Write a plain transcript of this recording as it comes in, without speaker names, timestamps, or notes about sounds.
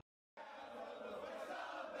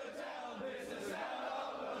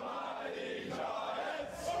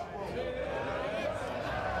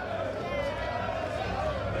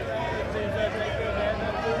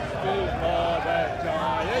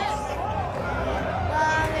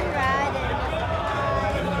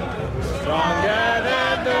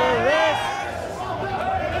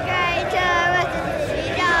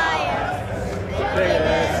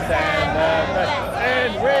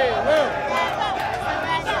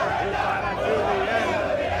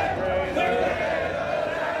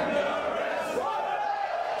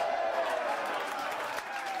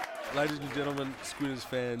and gentlemen, Squinners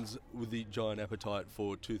fans with the giant appetite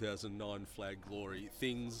for 2009 flag glory,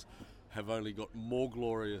 things have only got more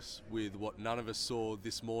glorious with what none of us saw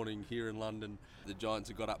this morning here in London. The Giants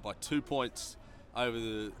have got up by 2 points over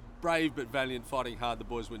the brave but valiant Fighting Hard. The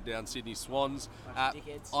boys went down Sydney Swans.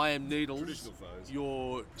 I am Needles,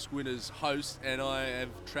 your Squinners host, and I have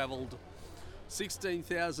travelled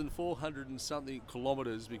 16,400 and something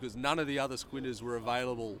kilometres because none of the other Squinners were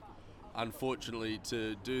available, unfortunately,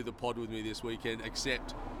 to do the pod with me this weekend,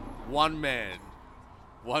 except one man.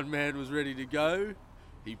 One man was ready to go.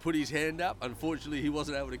 He put his hand up. Unfortunately, he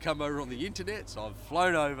wasn't able to come over on the internet, so I've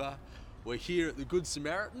flown over. We're here at the Good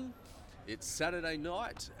Samaritan. It's Saturday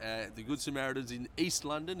night at the Good Samaritan's in East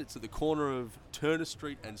London. It's at the corner of Turner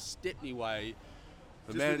Street and Stepney Way.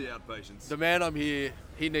 The outpatients. The man I'm here,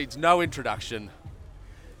 he needs no introduction.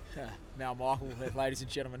 Mal Michael, ladies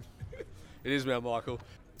and gentlemen. It is Mal Michael.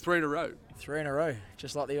 3 in a row. 3 in a row,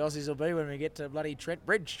 just like the Aussies will be when we get to bloody Trent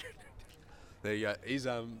Bridge. There you go. He's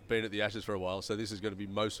been at the Ashes for a while, so this is going to be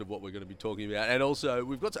most of what we're going to be talking about. And also,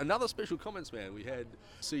 we've got another special comments man. We had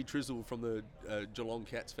C. Trizzle from the Geelong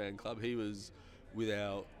Cats fan club. He was with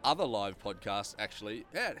our other live podcast, actually,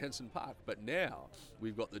 at Henson Park. But now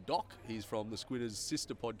we've got the Doc. He's from the Squinners'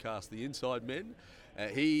 sister podcast, The Inside Men.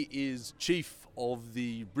 He is chief of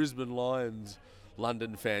the Brisbane Lions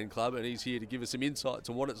London fan club, and he's here to give us some insights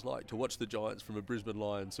on what it's like to watch the Giants from a Brisbane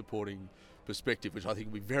Lions supporting perspective, which I think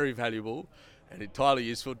will be very valuable and entirely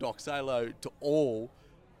useful. Doc, say hello to all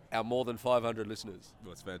our more than 500 listeners.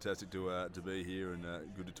 Well, it's fantastic to be here and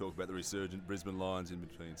good to talk about the resurgent Brisbane Lions in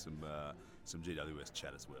between some GWS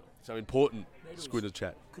chat as well. So important Squinners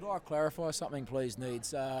chat. Could I clarify something, please,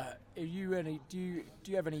 Needs? Do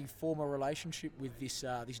you have any former relationship with this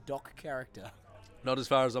Doc character? Not as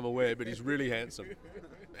far as I'm aware, but he's really handsome.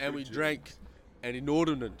 And we drank an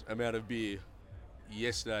inordinate amount of beer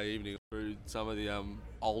yesterday evening through some of the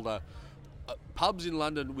older pubs in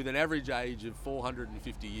London with an average age of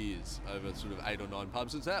 450 years over sort of 8 or 9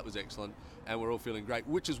 pubs. And so that was excellent, and we're all feeling great,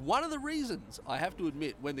 which is one of the reasons, I have to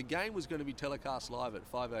admit, when the game was going to be telecast live at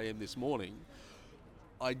 5 a.m. this morning,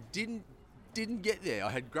 I didn't get there.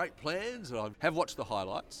 I had great plans, and I have watched the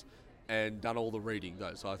highlights and done all the reading,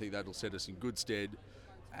 though, so I think that'll set us in good stead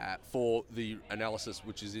for the analysis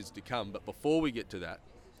which is to come. But before we get to that,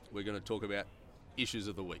 we're going to talk about issues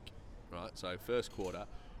of the week, right? So first quarter,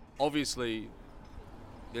 obviously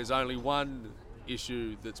there's only one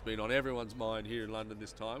issue that's been on everyone's mind here in London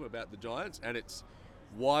this time about the Giants, and it's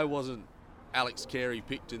why wasn't Alex Carey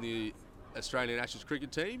picked in the Australian Ashes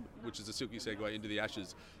cricket team, which is a silky segue into the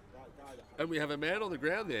Ashes. And we have a man on the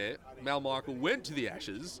ground there. Mal Michael went to the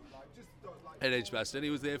Ashes at Edgbaston. He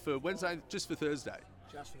was there for Wednesday, just for Thursday.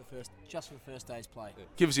 Just for the first day's play. Yeah.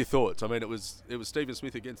 Give us your thoughts. I mean, it was Stephen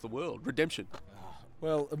Smith against the world. Redemption.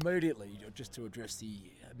 Well, immediately, just to address the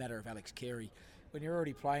matter of Alex Carey, when you're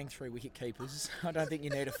already playing 3 wicket keepers, I don't think you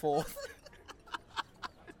need a fourth.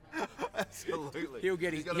 Absolutely. He'll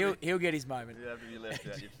get his moment. You have to be left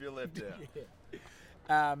out. You feel left out.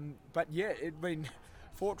 Yeah. But yeah,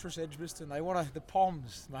 Fortress Edgbaston, they want the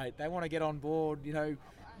Poms, mate. They want to get on board,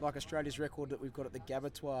 like Australia's record that we've got at the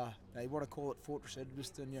Gabbatoir. They want to call it Fortress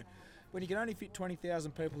Edgbaston. When you can only fit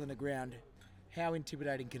 20,000 people in the ground, how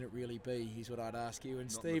intimidating can it really be, is what I'd ask you.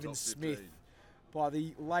 And Not Stephen Smith, by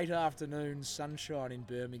the late afternoon sunshine in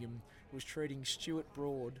Birmingham, was treating Stuart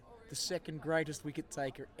Broad, the second greatest wicket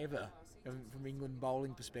taker ever from England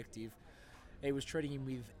bowling perspective. He was treating him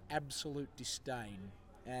with absolute disdain.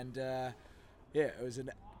 And it was a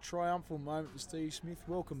triumphal moment for Steve Smith.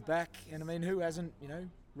 Welcome back. And I mean, who hasn't,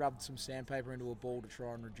 rubbed some sandpaper into a ball to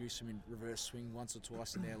try and reduce them in reverse swing once or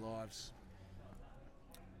twice in their lives?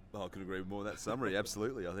 Well, I could agree with more of that summary.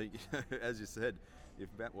 Absolutely. I think, as you said, if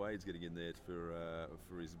Matt Wade's getting in there for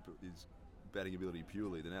his batting ability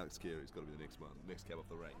purely, then Alex Carey's got to be the next one, next cab off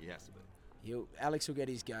the rank. He has to be. Alex will get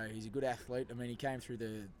his go. He's a good athlete. I mean, he came through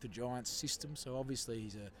the Giants system, so obviously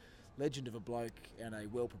he's a legend of a bloke and a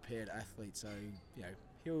well-prepared athlete. So,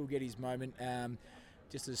 he'll get his moment.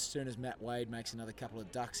 Just as soon as Matt Wade makes another couple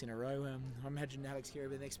of ducks in a row, I imagine Alex Carey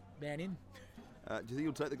will be the next man in. Do you think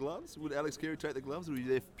he'll take the gloves? Would Alex Carey take the gloves, or are you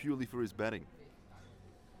there purely for his batting?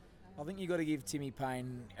 I think you've got to give Timmy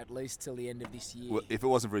Payne at least till the end of this year. Well, if it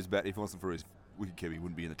wasn't for his bat, if it wasn't for his wicket-keeper, he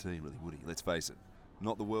wouldn't be in the team, really, would he? Let's face it.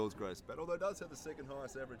 Not the world's greatest bat, although he does have the second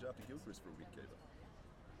highest average after Gilchrist for a wicket-keeper.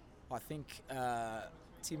 I think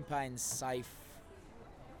Tim Payne's safe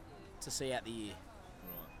to see out the year.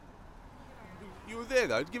 You were there,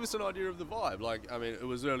 though. Give us an idea of the vibe. It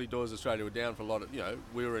was early doors. Australia were down for a lot of,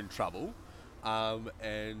 we were in trouble.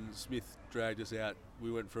 And Smith dragged us out.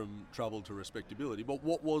 We went from trouble to respectability. But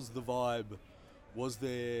what was the vibe? Was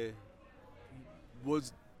there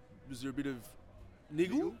Was there a bit of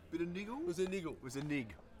niggle? Bit of niggle? Was there niggle? Was a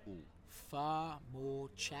nig. Ooh. Far more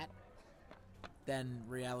chat than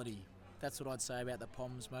reality. That's what I'd say about the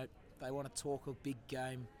Poms, mate. They want to talk a big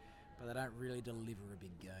game, but they don't really deliver a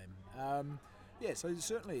big game. Yeah, so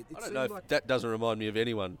certainly I don't know if that doesn't remind me of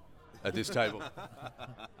anyone at this table.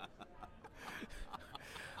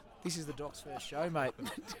 This is the Doc's first show, mate.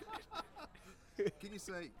 Can you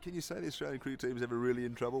say the Australian cricket team is ever really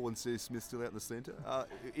in trouble when Steve Smith's still out in the centre?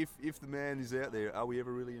 If the man is out there, are we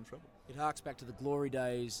ever really in trouble? It harks back to the glory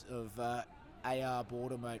days of AR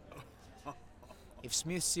Border, mate. If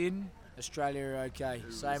Smith's in, Australia are okay.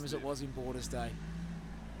 Same as it was in Borders Day.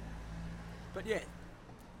 But yeah,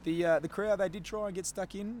 the crowd, they did try and get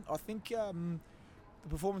stuck in. I think the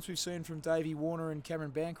performance we've seen from Davey Warner and Cameron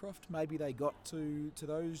Bancroft, maybe they got to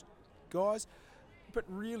those guys. But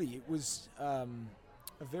really, it was a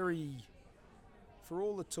very, for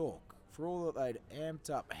all the talk, for all that they'd amped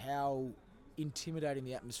up how intimidating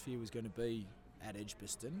the atmosphere was going to be at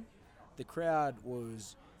Edgbaston, the crowd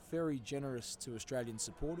was very generous to Australian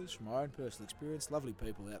supporters, from my own personal experience. Lovely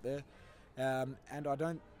people out there. And I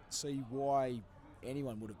don't see why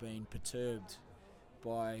anyone would have been perturbed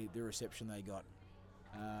by the reception they got.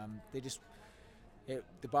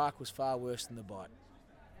 The bark was far worse than the bite.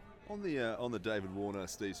 On the David Warner,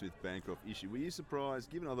 Steve Smith, Bancroft issue, were you surprised?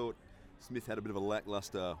 Given I thought Smith had a bit of a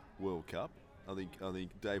lacklustre World Cup, I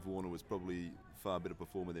think Dave Warner was probably far better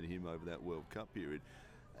performer than him over that World Cup period,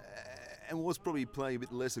 and was probably playing a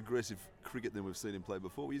bit less aggressive cricket than we've seen him play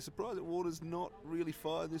before. Were you surprised that Warner's not really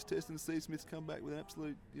fired this test and Steve Smith's come back with an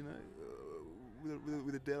absolute,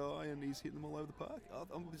 with a dead eye and he's hitting them all over the park?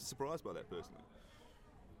 I'm a bit surprised by that personally.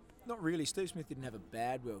 Not really. Steve Smith didn't have a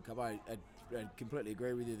bad World Cup. I completely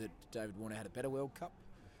agree with you that David Warner had a better World Cup.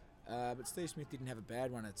 But Steve Smith didn't have a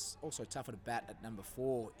bad one. It's also tougher to bat at number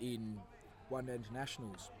 4 in one-day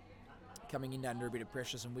internationals. Coming in under a bit of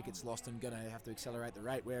pressure, some wickets lost and going to have to accelerate the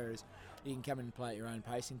rate, whereas you can come in and play at your own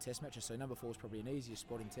pace in test matches. So number 4 is probably an easier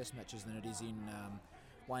spot in test matches than it is in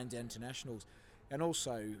one-day internationals. And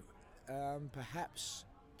also, perhaps,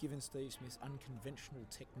 given Steve Smith's unconventional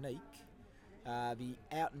technique, the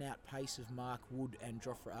out-and-out pace of Mark Wood and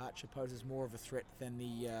Jofra Archer poses more of a threat than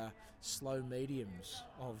the slow mediums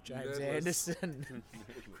of James Anderson.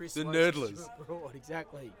 Chris The likes nerdlers. Stuart Broad,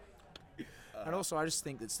 exactly. And also, I just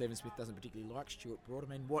think that Stephen Smith doesn't particularly like Stuart Broad. I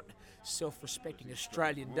mean, what self-respecting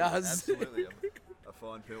Australian does? Absolutely.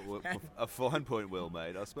 A fine point well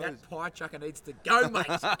made, I suppose. That pie chucker needs to go, mate.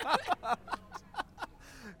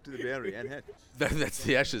 To the boundary and head. That's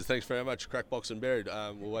the Ashes. Thanks very much, Crackbox and Buried.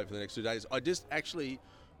 We'll wait for the next 2 days. I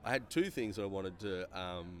had 2 things I wanted to.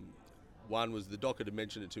 One was the Docker had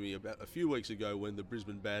mentioned it to me about a few weeks ago when the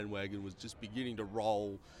Brisbane bandwagon was just beginning to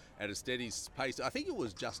roll at a steady pace. I think it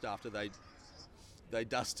was just after they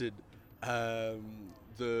dusted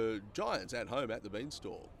the Giants at home at the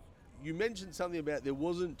Beanstalk. You mentioned something about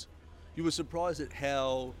you were surprised at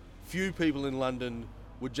how few people in London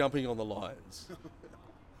were jumping on the Lions.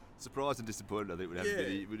 Surprised and disappointed, I think,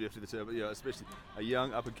 we'd have to determine. Especially a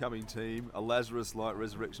young up-and-coming team, a Lazarus-like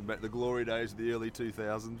resurrection back to the glory days of the early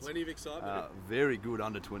 2000s. Plenty of excitement. Very good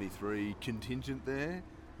under-23 contingent there,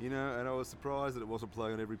 and I was surprised that it wasn't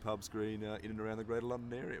playing on every pub screen in and around the Greater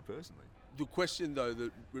London area, personally. The question, though,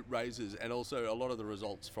 that it raises, and also a lot of the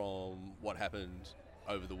results from what happened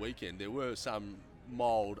over the weekend, there were some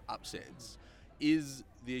mild upsets. Is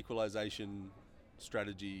the equalisation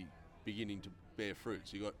strategy beginning to bear fruit?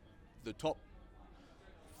 So you got the top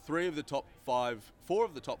 4 of the top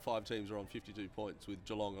 5 teams are on 52 points, with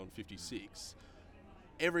Geelong on 56.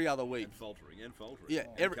 Every other week, And faltering. Yeah,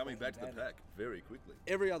 coming back to the pack very quickly.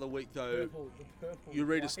 every other week though, you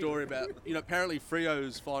read a story about apparently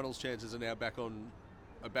Freo's finals chances are now back on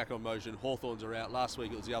motion. Hawthorns are out. Last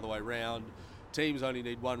week it was the other way round. Teams only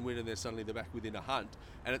need 1 win and they're back within a hunt,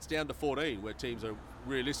 and it's down to 14 where teams are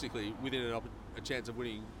realistically within a chance of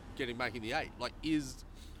making the 8. Like, is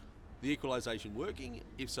the equalisation working?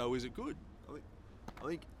 If so, is it good? I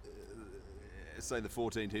think saying the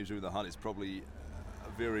 14 teams who are in the hunt is probably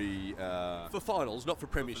very For finals, not for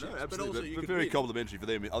premierships. No, absolutely, but also you but could very win. complimentary for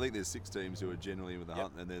them. I think there's 6 teams who are generally with the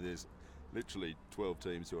hunt, and then there's literally 12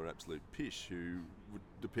 teams who are absolute pish, who,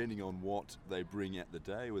 depending on what they bring at the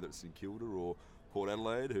day, whether it's St Kilda or Port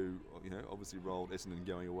Adelaide, who obviously rolled Essendon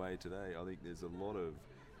going away today. I think there's a lot of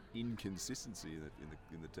inconsistency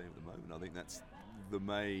in the team at the moment. I think that's the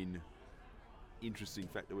main interesting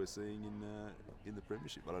factor we're seeing in the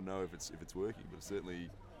premiership. I don't know if it's working, but certainly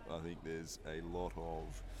I think there's a lot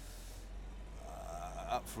of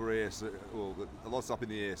up for air. Well, a lot's up in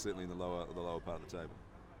the air, certainly in the lower part of the table.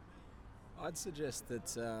 I'd suggest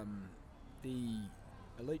that the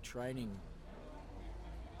elite training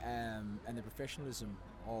and the professionalism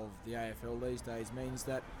of the AFL these days means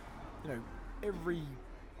that, every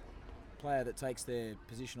player that takes their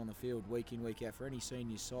position on the field week in, week out for any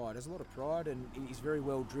senior side has a lot of pride and is very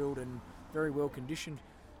well drilled and very well conditioned,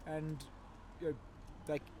 and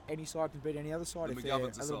any side can beat any other side The if they're a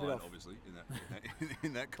McGovern's little bit aside, off. obviously,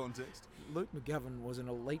 in that context. Luke McGovern was an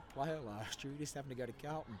elite player last year. He just happened to go to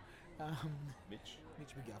Carlton. Mitch. Mitch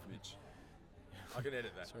McGovern. Mitch. I can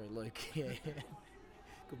edit that. Sorry, Luke. Yeah,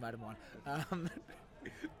 good mate of mine.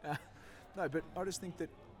 No, but I just think that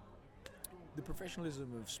the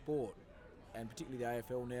professionalism of sport, and particularly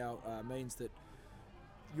the AFL now, means that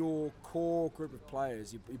your core group of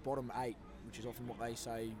players, your bottom 8, which is often what they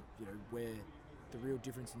say, where the real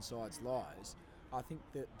difference in sides lies. I think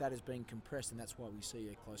that has been compressed, and that's why we see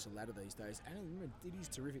a closer ladder these days. And it is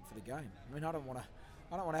terrific for the game. I mean, I don't want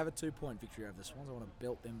to have a 2-point victory over the Swans. I want to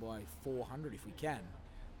belt them by 400 if we can.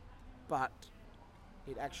 But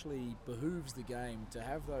it actually behooves the game to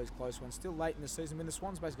have those close ones still late in the season when the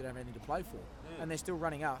Swans basically don't have anything to play for, and they're still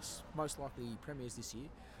running us, most likely premiers this year.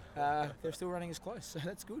 They're still running us close, so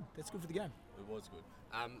that's good. That's good for the game. It was good.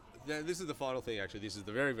 Now, this is the final thing, actually. This is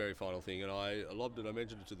the very, very final thing, and I lobbed it. I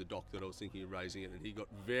mentioned it to the doc that I was thinking of raising it, and he got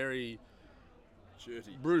very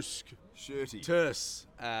brusque, terse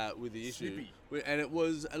with the issue. And it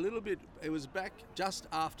was a little bit, it was back just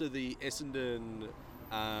after the Essendon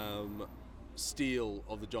steal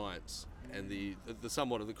of the Giants, and the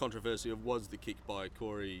somewhat of the controversy of was the kick by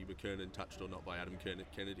Corey McKernan touched or not by Adam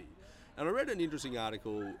Kennedy. And I read an interesting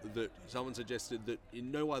article that someone suggested that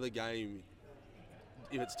in no other game,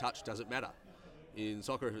 if it's touched, does it matter. In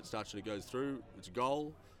soccer, if it's touched and it goes through, it's a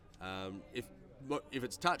goal. If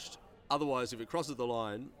it's touched, otherwise, if it crosses the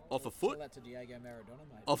line off a foot, Tell that to Diego Maradona,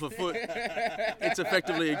 mate. off a foot, it's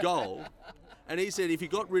effectively a goal. And he said if you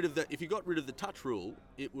got rid of the touch rule,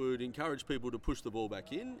 it would encourage people to push the ball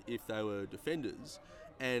back in if they were defenders,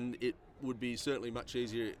 and it would be certainly much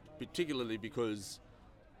easier, particularly because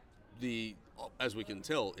as we can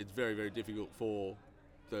tell, it's very, very difficult for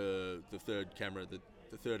the third camera,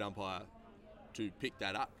 the third umpire, to pick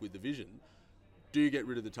that up with the vision. Do you get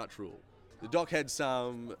rid of the touch rule? The doc had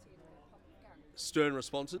some stern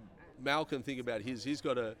responses. Mal can think about his. He's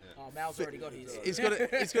got a. Oh, Mal's already got his. He's got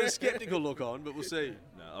a skeptical look on, but we'll see.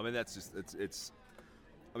 No, I mean that's just it's.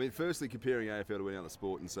 I mean, firstly, comparing AFL to any other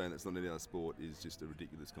sport and saying that's not any other sport is just a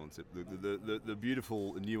ridiculous concept. The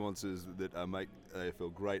beautiful nuances that make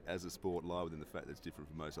AFL great as a sport lie within the fact that it's different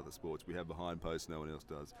from most other sports. We have behind posts, no one else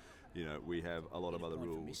does. We have a lot of other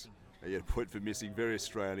rules. Point for missing, very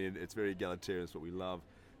Australian. It's very egalitarian. It's what we love.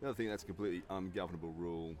 The other thing that's a completely ungovernable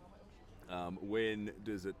rule. When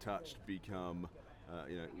does a touch become?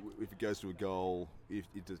 If it goes to a goal,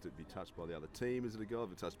 does it be touched by the other team? Is it a goal?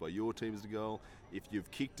 If it's touched by your team, is it a goal? If you've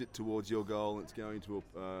kicked it towards your goal and it's going to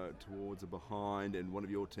towards a behind, and one of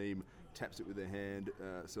your team taps it with their hand,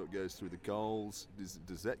 so it goes through the goals,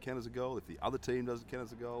 does that count as a goal? If the other team doesn't count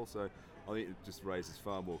as a goal, so I think it just raises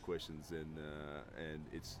far more questions, and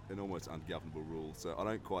it's an almost ungovernable rule. So I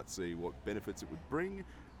don't quite see what benefits it would bring,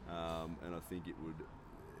 and I think it would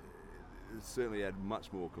certainly add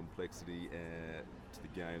much more complexity to the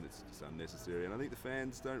game that's just unnecessary. And I think the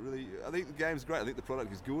fans don't really. I think the game's great. I think the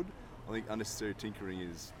product is good. I think unnecessary tinkering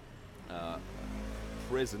is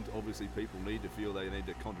present. Obviously, people need to feel they need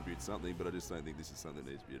to contribute something, but I just don't think this is something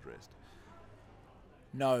that needs to be addressed.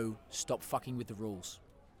 No, stop fucking with the rules.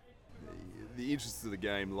 The interests of the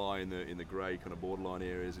game lie in the grey kind of borderline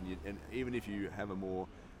areas, and even if you have a more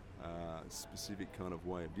specific kind of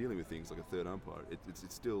way of dealing with things like a third umpire, it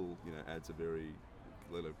still adds a very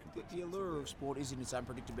level of complexity. The allure of sport is in its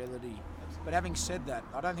unpredictability. But having said that,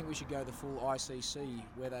 I don't think we should go the full ICC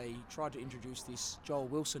where they tried to introduce this Joel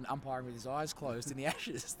Wilson umpiring with his eyes closed in the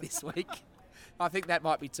Ashes this week. I think that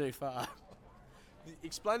might be too far.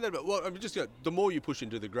 Explain that. Well, I mean, just the more you push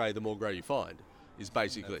into the grey, the more grey you find. Is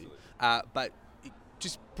basically, but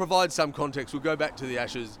just provide some context. We'll go back to the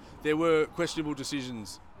Ashes. There were questionable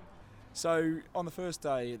decisions. So on the first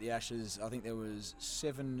day at the Ashes, I think there was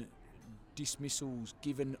 7 dismissals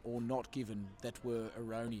given or not given that were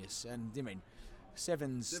erroneous, and I mean,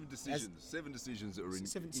 7 decisions that were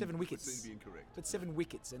seven wickets, seem to be incorrect. But 7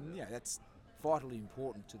 wickets, and that's vitally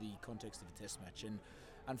important to the context of a Test match. And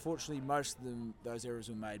unfortunately, most of those errors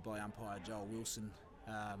were made by umpire Joel Wilson.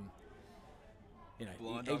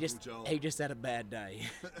 He just had a bad day.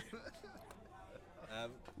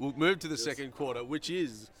 We'll move to the second quarter, which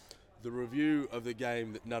is the review of the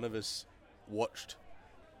game that none of us watched.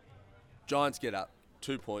 Giants get up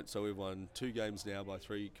 2 points, so we've won 2 games now by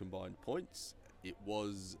 3 combined points. It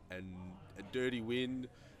was a dirty win.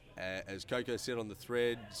 As Coco said on the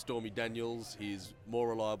thread, Stormy Daniels, he's more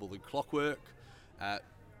reliable than clockwork.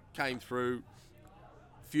 Came through.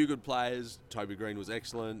 Few good players. Toby Green was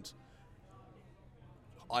excellent.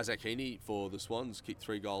 Isaac Heaney for the Swans kicked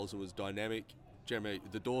 3 goals and was dynamic. Jeremy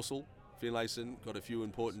the Dorsal, Finlayson, got a few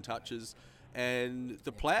important touches. And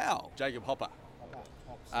the plough, Jacob Hopper,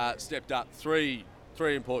 stepped up. Three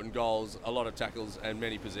important goals, a lot of tackles and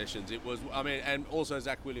many possessions. It was, and also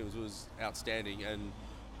Zach Williams was outstanding, and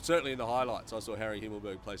certainly in the highlights I saw Harry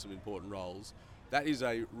Himmelberg play some important roles. That is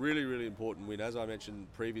a really, really important win. As I mentioned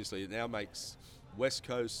previously, it now makes West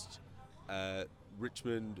Coast,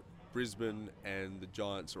 Richmond, Brisbane and the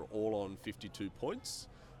Giants are all on 52 points.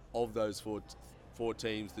 Of those four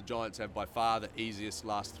teams, the Giants have by far the easiest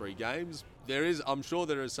last 3 games. I'm sure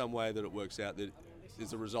there is some way that it works out that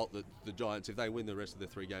there's a result that the Giants, if they win the rest of their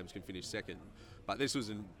 3 games, can finish second. But this was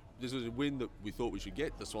a win that we thought we should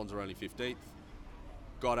get. The Swans are only 15th.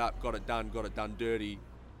 Got up, got it done dirty.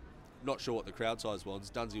 Not sure what the crowd size was.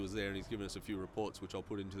 Dunsey was there and he's given us a few reports, which I'll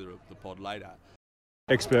put into the pod later.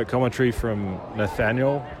 Expert commentary from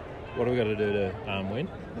Nathaniel. What do we got to do to win?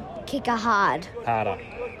 Kick her hard. Harder.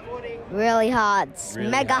 Really hard. Really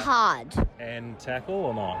Mega hard. And tackle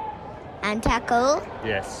or not? And tackle.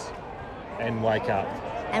 Yes. And wake up.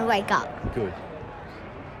 And wake up. Good.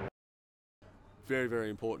 Very, very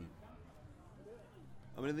important.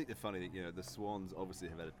 I think they're funny. The Swans obviously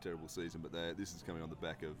have had a terrible season, but this is coming on the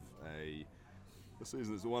back of a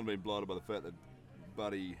season that's been blighted by the fact that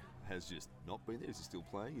Buddy has just not been there. Is he still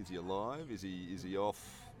playing? Is he alive? Is he off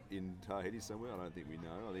in Tahiti somewhere? I don't think we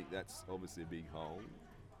know. I think that's obviously a big hole.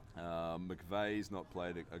 McVeigh's not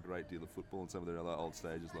played a great deal of football, and some of their other old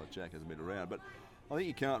stages like Jack hasn't been around. But I think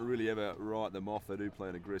you can't really ever write them off. They do play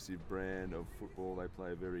an aggressive brand of football. They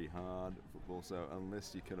play very hard football. So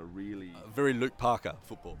unless you kind of really... very Luke Parker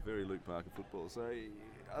football. Very Luke Parker football. So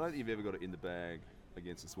I don't think you've ever got it in the bag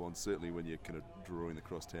against the Swans, certainly when you're kind of drawing the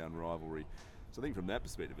crosstown rivalry. So I think from that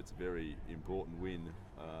perspective, it's a very important win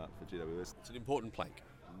for GWS. It's an important plank.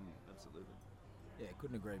 Absolutely. Yeah,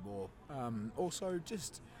 couldn't agree more. Also,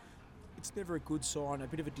 just it's never a good sign. A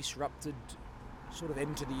bit of a disrupted sort of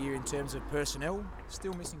end to the year in terms of personnel.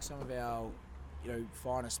 Still missing some of our,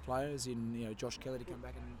 finest players in, Josh Kelly to come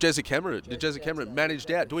back and. Jezza Cameron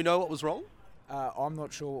managed out. Do we know what was wrong? I'm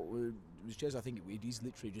not sure what was Jez. I think it is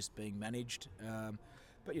literally just being managed.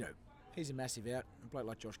 But he's a massive out. A bloke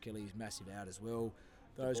like Josh Kelly is massive out as well.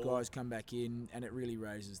 Those guys come back in, and it really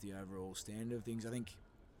raises the overall standard of things. I think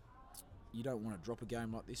you don't want to drop a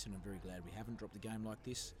game like this, and I'm very glad we haven't dropped a game like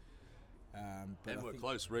this. And we're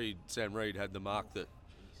close. Sam Reid had the mark that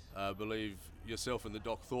I believe yourself and the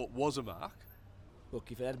doc thought was a mark. Look,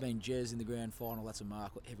 if it had been Jez in the grand final, that's a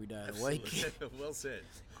mark every day of the week. Well said.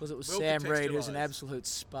 Because it was Sam Reid, who's an absolute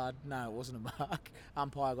spud. No, it wasn't a mark.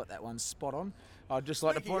 Umpire got that one spot on. I'd just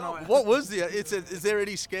like to point out. What was is there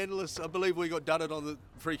any scandalous? I believe we got done it on the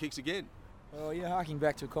free kicks again. Well, yeah, harking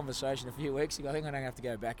back to a conversation a few weeks ago, I think I'm going to have to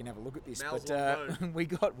go back and have a look at this. Mal's but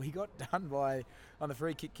we got done on the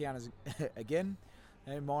free kick counters again,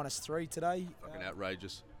 and -3 today. Fucking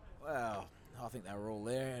outrageous. Well, I think they were all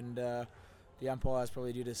there, and the umpires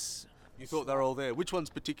probably did us. You thought they were all there. Which ones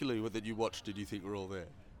particularly that you watched did you think were all there?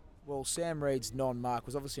 Well, Sam Reid's non-mark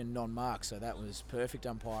was obviously a non-mark, so that was perfect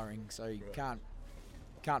umpiring. So you can't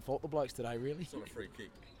fault the blokes today, really. It's not a free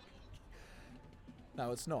kick.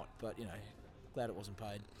 No, it's not. But glad it wasn't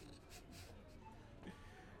paid.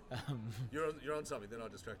 You're on something. Then I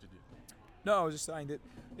distracted you. No, I was just saying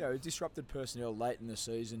that disrupted personnel late in the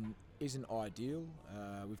season isn't ideal.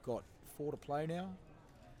 We've got 4 to play now,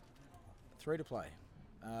 3 to play.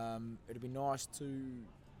 It'd be nice to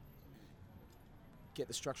get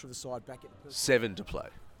the structure of the side back. 7 to play.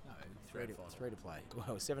 No, 3 to play.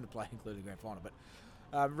 Well, 7 to play, including the grand final.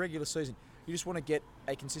 But regular season, you just want to get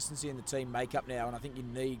a consistency in the team makeup now, and I think you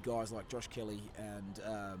need guys like Josh Kelly and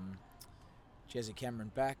Jezza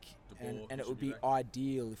Cameron back, and it would be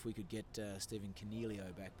ideal if we could get Stephen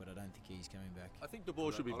Cornelio back, but I don't think he's coming back. I think De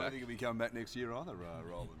Boer should be I back. don't think he'll be coming back next year either,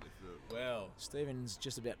 Roland. Well, Stephen's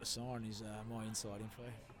just about to sign, is my inside info.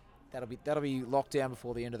 That'll be locked down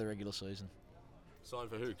before the end of the regular season. Sign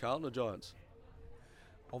for who? Carlton or Giants?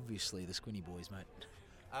 Obviously, the Squinny boys, mate.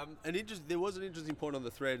 There was an interesting point on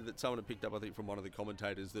the thread that someone had picked up, I think, from one of the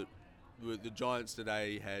commentators, that the Giants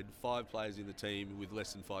today had 5 players in the team with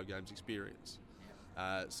less than 5 games experience.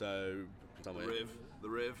 The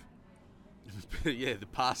Rev. Yeah, the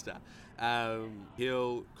pastor.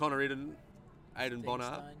 Hill, Connor Eden, Aidan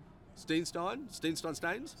Bonner, Steenstein,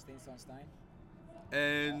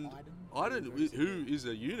 and Iden, who is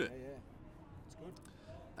a unit. Yeah, it's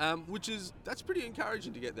That's pretty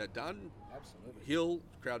encouraging to get that done. Absolutely. Hill,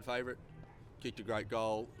 crowd favourite, kicked a great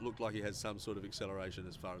goal. Looked like he has some sort of acceleration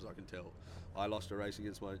as far as I can tell. I lost a race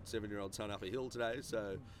against my 7-year-old son up a hill today,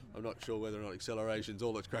 so I'm not sure whether or not acceleration's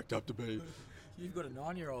all it's cracked up to be. You've got a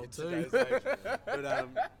 9-year-old In too. today's age. But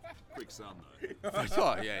Quick son though.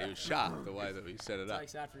 oh yeah, he was sharp the way that we set it up.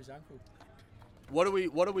 Takes after his uncle. What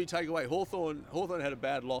do we take away? Hawthorn had a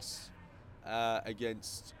bad loss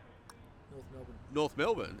against North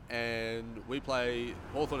Melbourne, and we play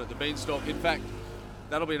Hawthorn at the Beanstalk. In fact,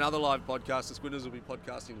 that'll be another live podcast. The Squinters will be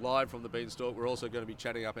podcasting live from the Beanstalk. We're also going to be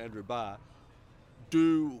chatting up Andrew Barr.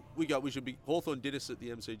 Hawthorn did us at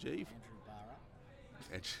the MCG.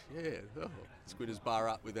 Andrew Barra. Squinters bar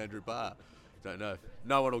up with Andrew Barr. Don't know.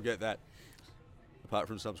 No one will get that, apart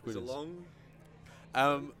from some It's a Squinters.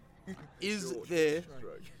 long. Is Short there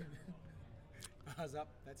stroke. Bar's up.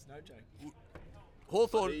 That's no joke.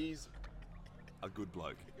 Hawthorn? He's a good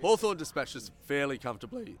bloke. Hawthorn dispatched us fairly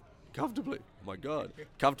comfortably. Comfortably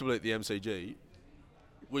at the MCG.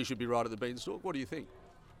 We should be right at the Beanstalk. What do you think?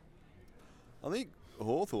 I think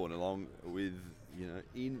Hawthorn, along with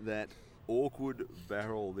in that awkward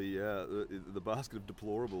barrel, the basket of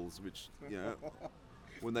deplorables, which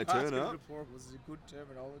when they turn up, Was a good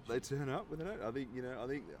terminology. they turn up with it. I think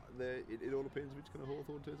it all depends which kind of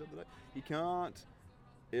Hawthorn turns up today. You can't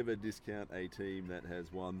ever discount a team that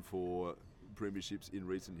has won 4 premierships in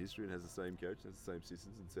recent history and has the same coach, has the same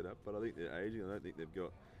systems and setup. But I think they're aging. I don't think they've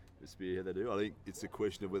got the spearhead they do. I think it's a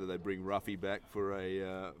question of whether they bring Ruffy back for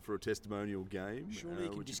a testimonial game. Surely you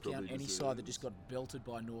can which he discount probably any side that just got belted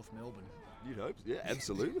by North Melbourne. You'd hope, yeah,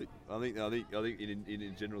 absolutely. I think in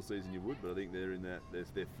a general season you would, but I think they're in that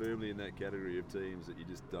they're firmly in that category of teams that you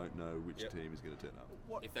just don't know which team is going to turn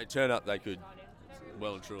up. If they turn up, they could,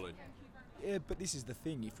 well and truly. Yeah, but this is the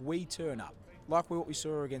thing. If we turn up, like what we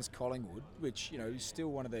saw against Collingwood, which is still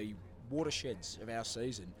one of the watersheds of our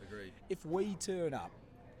season. Agreed. If we turn up,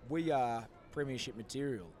 we are premiership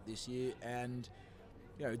material this year, and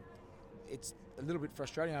it's a little bit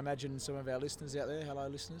frustrating. I imagine some of our listeners out there, hello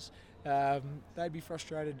listeners, they'd be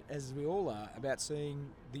frustrated, as we all are, about seeing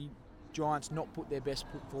the Giants not put their best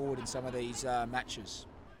foot forward in some of these matches.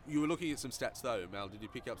 You were looking at some stats though, Mal. Did you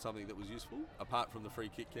pick up something that was useful apart from the free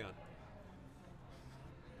kick count?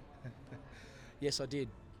 Yes, I did.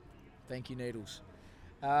 Thank you, Needles.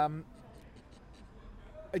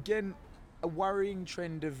 Again, a worrying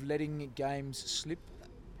trend of letting games slip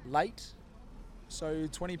late. So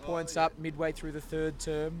 20 points up midway through the third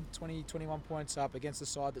term, 21 points up against a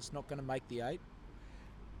side that's not going to make the 8.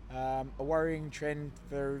 A worrying trend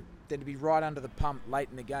for them to be right under the pump late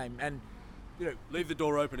in the game. And Leave the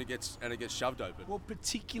door open, it gets shoved open. well,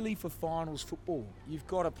 particularly for finals football, you've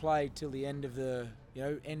got to play till the end of the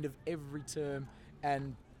end of every term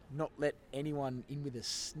and not let anyone in with a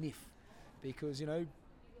sniff, because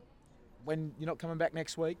when you're not coming back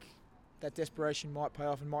next week, that desperation might pay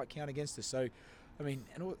off and might count against us. So, I mean,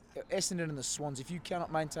 Essendon and the Swans, if you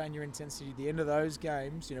cannot maintain your intensity at the end of those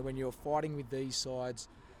games, when you're fighting with these sides,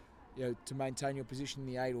 to maintain your position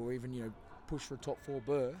in the 8 or even push for a top 4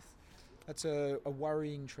 berth, that's a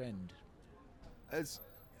worrying trend. As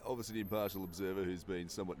obviously an impartial observer who's been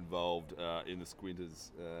somewhat involved in the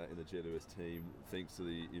Squinters in the GWS team, thanks to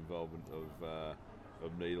the involvement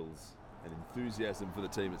of Needles and enthusiasm for the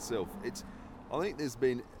team itself, I think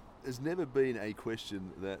there's never been a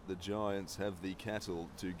question that the Giants have the cattle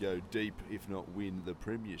to go deep, if not win the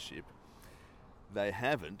premiership. They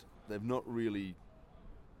haven't. They've not really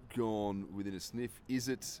gone within a sniff. Is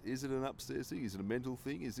it an upstairs thing? Is it a mental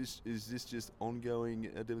thing? Is this just ongoing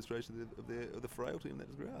demonstration of the frailty in that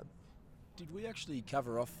regard? Did we actually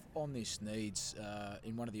cover off on this, Needs,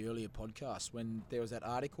 in one of the earlier podcasts when there was that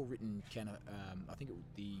article written, I think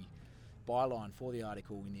the byline for the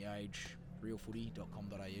article in The Age,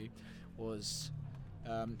 realfooty.com.au, was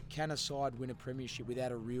can a side win a premiership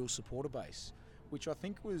without a real supporter base? Which I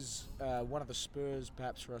think was one of the spurs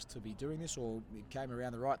perhaps for us to be doing this, or it came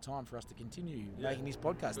around the right time for us to continue making this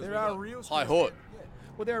podcast. There are real High Hort.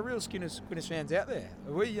 Well, there are real Squinners fans out there.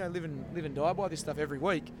 We live and die by this stuff every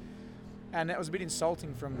week, and that was a bit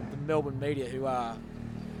insulting from the Melbourne media, who are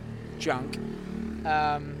junk.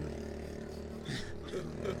 And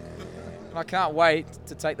I can't wait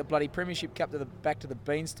to take the bloody Premiership Cup back to the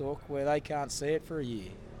Beanstalk, where they can't see it for a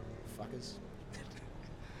year. Fuckers.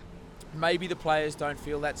 Maybe the players don't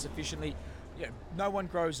feel that sufficiently. No one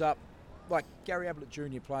grows up like Gary Ablett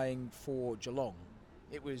Jr. playing for Geelong.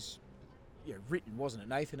 It was written, wasn't it,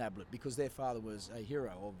 Nathan Ablett, because their father was a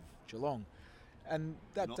hero of Geelong. And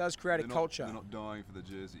that does create a culture. They're not dying for the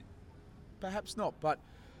jersey. Perhaps not, but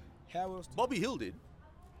how else? Bobby Hill did.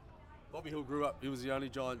 Bobby Hill grew up. He was the only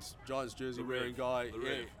Giants jersey wearing guy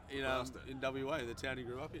in WA, the town he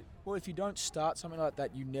grew up in. Well, if you don't start something like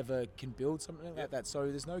that, you never can build something like that. So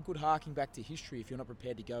there's no good harking back to history if you're not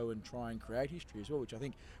prepared to go and try and create history as well, which I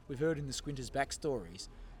think we've heard in the Squinters backstories.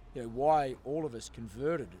 Why all of us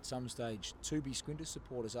converted at some stage to be Squinters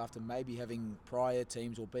supporters after maybe having prior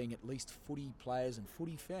teams or being at least footy players and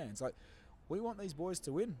footy fans. Like, we want these boys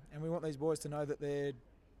to win, and we want these boys to know that they're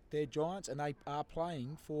Giants and they are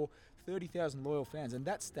playing for 30,000 loyal fans. And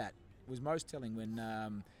that stat was most telling when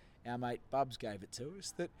our mate Bubs gave it to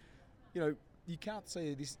us, that, you can't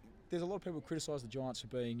see this. There's a lot of people criticise the Giants for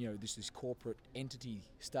being, this corporate entity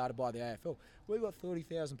started by the AFL. We've got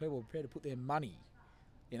 30,000 people prepared to put their money,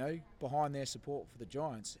 behind their support for the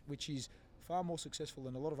Giants, which is far more successful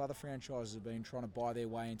than a lot of other franchises have been trying to buy their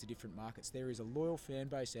way into different markets. There is a loyal fan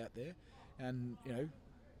base out there, and,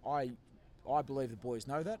 I believe the boys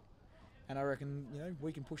know that, and I reckon,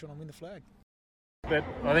 we can push on and win the flag. But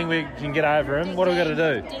I think we can get over him. What do we got to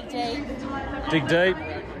do? Dig deep. Dig deep.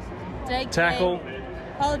 Dig Tackle. deep.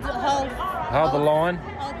 Hold Hold the line.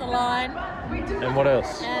 Hold the line. And what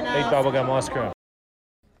else? And, Eat bubblegum ice cream.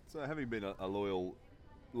 So having been a loyal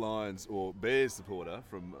Lions or Bears supporter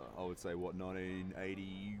from, I would say,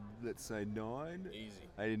 1980, let's say 9? Easy.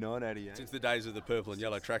 89, 88. Since the days of the purple and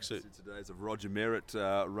yellow tracksuit. Since the days of Roger Merritt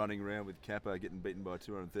running around with Kappa, getting beaten by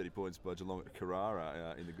 230 points by Geelong at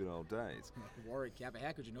Carrara in the good old days. Warwick Kappa,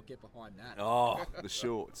 how could you not get behind that? Oh, the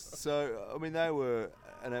shorts. So, I mean, they were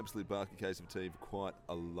an absolute basket case of a team for quite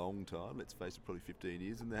a long time. Let's face it, probably 15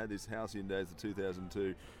 years. And they had this halcyon days of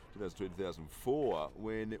 2002, 2004,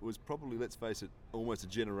 when it was probably, let's face it, almost a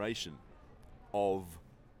generation of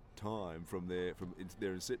time from their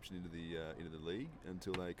inception into the league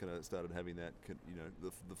until they kind of started having that,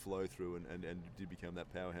 the flow through and did become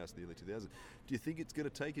that powerhouse in the early 2000s. Do you think it's going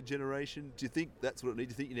to take a generation? Do you think that's what it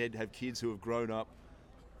needs? Do you think you need to have kids who have grown up?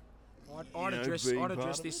 I'd address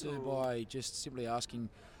this by just simply asking,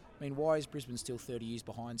 why is Brisbane still 30 years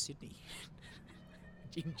behind Sydney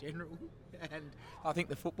in general? And I think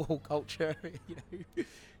the football culture,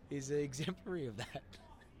 is exemplary of that.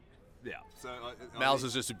 Yeah. So Mal's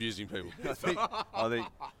is just abusing people. I think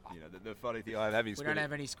the funny thing I having we don't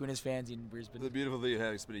have any Squinters fans in Brisbane. The beautiful thing of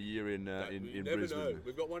having spent a year in Brisbane. Know.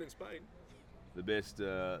 We've got one in Spain. The best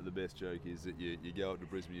joke is that you go up to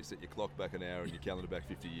Brisbane, you set your clock back an hour and your calendar back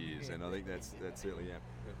 50 years, and I think that's certainly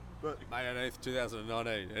But May 8th,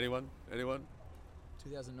 2019. Anyone?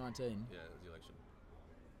 2019. Yeah, it was the election.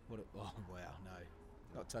 Oh wow, no,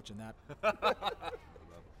 not touching that.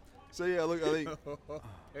 So yeah, look, I think fuck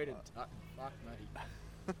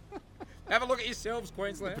me. Have a look at yourselves,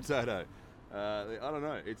 Queensland. Potato. I don't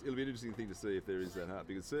know. It'll be an interesting thing to see if there is that heart,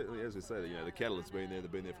 because certainly, as we say, the cattle has been there.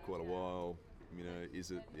 They've been there for quite a while.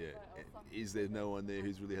 Is there no one there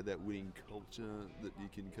who's really had that winning culture that you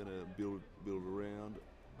can kind of build around?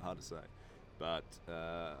 Hard to say. But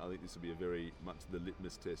I think this will be a very much the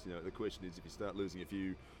litmus test. The question is, if you start losing a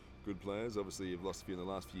few good players, obviously you've lost a few in the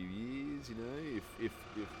last few years. If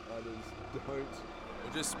others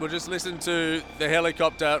don't. We'll just listen to the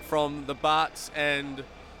helicopter from the Barts and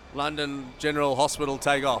London General Hospital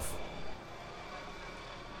take off.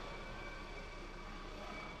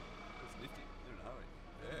 It's nifty. They're in a hurry.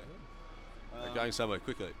 Yeah. They're going somewhere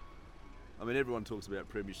quickly. I mean, everyone talks about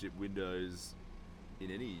premiership windows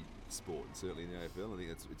in any sport, and certainly in the AFL. I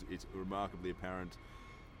think it's remarkably apparent.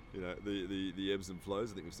 The ebbs and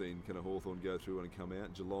flows. I think we've seen kind of Hawthorn go through and come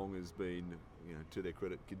out. Geelong has been, to their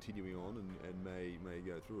credit, continuing on and may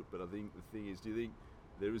go through it. But I think the thing is, do you think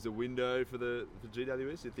there is a window for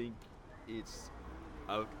GWS? Do you think it's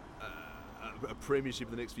a premiership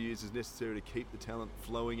in the next few years is necessary to keep the talent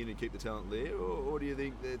flowing in and keep the talent there, or do you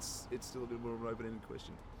think it's still a bit more of an open-ended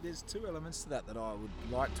question? There's two elements to that I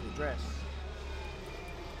would like to address.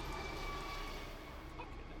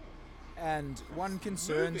 And one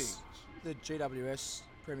concerns the GWS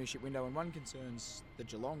premiership window, and one concerns the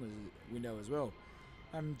Geelong window as well.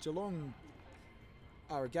 Geelong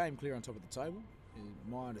are a game clear on top of the table,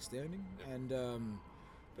 in my understanding, and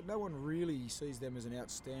but no one really sees them as an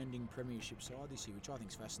outstanding premiership side this year, which I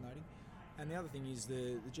think is fascinating. And the other thing is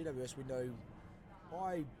the GWS window.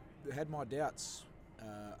 I had my doubts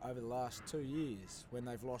over the last 2 years when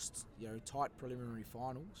they've lost tight preliminary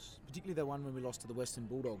finals, particularly the one when we lost to the Western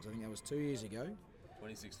Bulldogs. I think that was 2 years ago.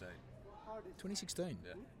 2016. 2016.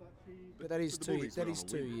 Yeah. But that is the two Bulldogs went on a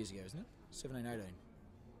 2 win. years ago, isn't it? 17, 18.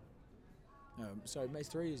 No, so maybe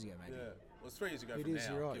 3 years ago, maybe. Yeah. Well, it's 3 years ago It from is.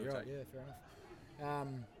 now. You're right. give or You're right. take. Yeah, fair enough.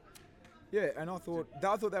 And I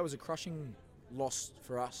thought that was a crushing loss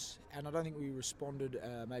for us, and I don't think we responded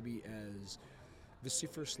maybe as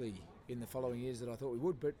vociferously in the following years that I thought we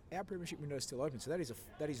would. But our premiership window is still open, so that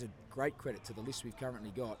is a great credit to the list we've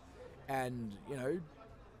currently got. And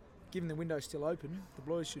given the window's still open, the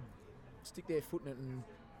Blues should stick their foot in it and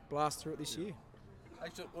blast through it this year.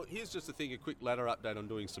 Actually, well, here's just a thing, a quick ladder update on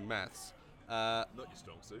doing some maths. Not your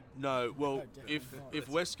strong suit. No, well, definitely if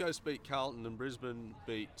West Coast beat Carlton and Brisbane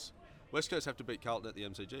beat... West Coast have to beat Carlton at the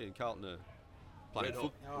MCG, and Carlton are playing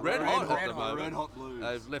red hot at the moment. Red hot Blues.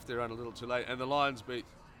 They've left their run a little too late, and the Lions beat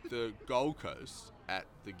the Gold Coast at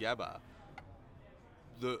the Gabba.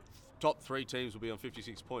 The top 3 teams will be on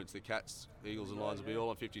 56 points. The Cats, Eagles, and Lions will be all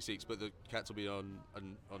on 56, but the Cats will be on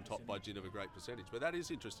top by dint of a great percentage. But that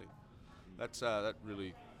is interesting. That's a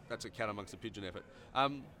cat amongst the pigeon effort.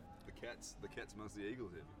 The cats amongst the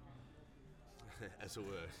Eagles here. As it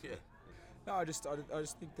were, yeah. No, I just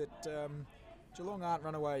think that Geelong aren't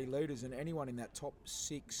runaway leaders, and anyone in that top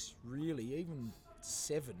 6, really, even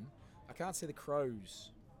 7, I can't see the Crows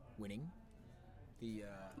winning.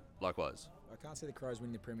 Likewise. I can't see the Crows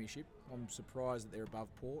winning the premiership. I'm surprised that they're above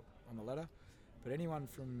Port on the ladder. But anyone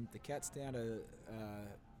from the Cats down to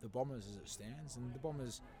the Bombers as it stands, and the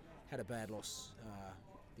Bombers had a bad loss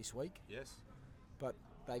this week. Yes. But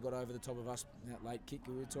they got over the top of us in that late kick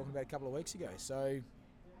we were talking about a couple of weeks ago. So,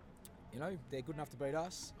 they're good enough to beat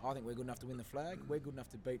us. I think we're good enough to win the flag. We're good enough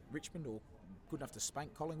to beat Richmond, or good enough to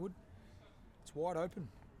spank Collingwood. It's wide open,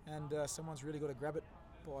 and someone's really got to grab it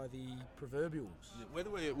by the proverbials. Yeah,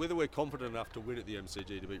 whether we're confident enough to win at the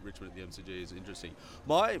MCG, to beat Richmond at the MCG, is interesting.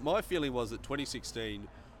 My feeling was that 2016,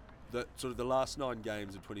 that sort of the last 9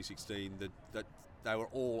 games of 2016, that they were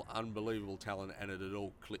all unbelievable talent, and it had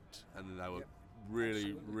all clicked, and they were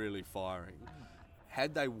really firing.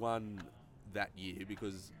 Had they won that year,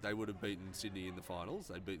 because they would have beaten Sydney in the finals,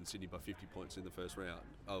 they'd beaten Sydney by 50 points in the first round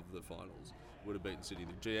of the finals, would have beaten Sydney in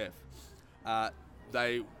the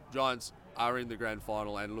GF. Giants are in the grand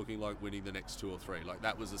final and looking like winning the next 2 or 3. Like,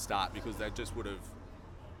 that was the start, because they just would have,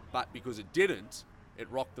 but because it didn't,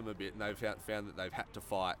 it rocked them a bit, and they've found that they've had to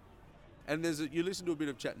fight. And you listen to a bit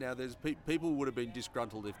of chat now, there's people would have been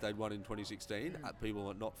disgruntled if they'd won in 2016, people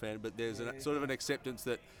are not fan, but there's sort of an acceptance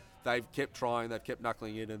that they've kept trying, they've kept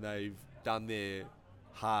knuckling in, and they've done their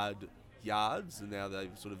hard yards, and now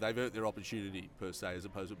they've earned their opportunity, per se, as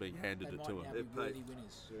opposed to being handed it to them. They're worthy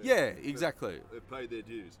winners. Yeah, exactly. They've paid their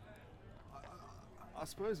dues. I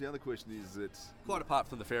suppose the other question is that... Quite apart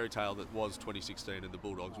from the fairy tale that was 2016 and the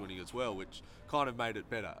Bulldogs winning as well, which kind of made it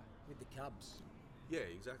better. With the Cubs. Yeah,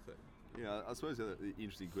 exactly. Yeah, I suppose the other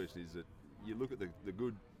interesting question is that you look at the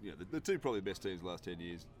good, the 2 probably best teams the last 10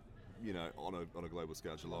 years, on a global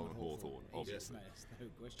scale, Geelong and Hawthorn, obviously. No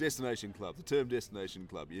question. Destination club, the term destination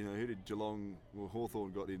club. Who did Geelong? Well,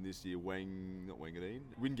 Hawthorn got in this year.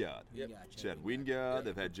 Wingard. Yep. Chad Wingard.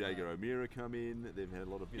 They've had Jager O'Meara come in. They've had a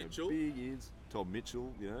lot of big years. Tom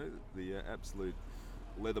Mitchell. The absolute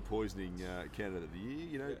leather poisoning candidate of the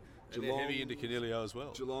year. And Geelong, they're heavy into Canelio as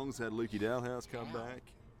well. Geelong's had Lukey Dalhouse come back.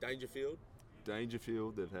 Dangerfield.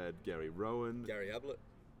 They've had Gary Rowan. Gary Ablett.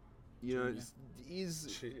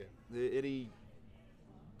 Is there any...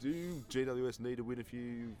 Do GWS need to win a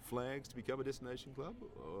few flags to become a destination club,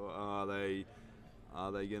 or are they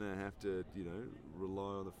going to have to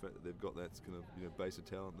rely on the fact that they've got that kind of base of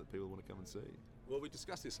talent that people want to come and see? Well, we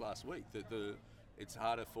discussed this last week, that it's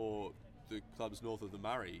harder for the clubs north of the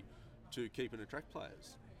Murray to keep and attract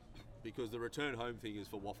players, because the return home thing is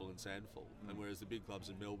for Waffle and Sandful, and whereas the big clubs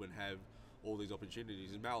in Melbourne have all these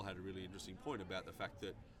opportunities. And Mal had a really interesting point about the fact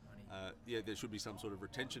that there should be some sort of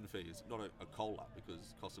retention fees, not a COLA,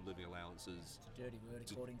 because cost of living allowances... It's a dirty word,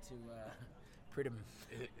 according to Pridham.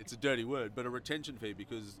 It's a dirty word, but a retention fee,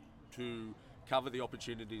 because to cover the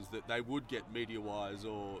opportunities that they would get media-wise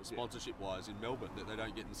or sponsorship-wise in Melbourne that they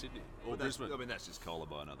don't get in Sydney or Brisbane. That's just COLA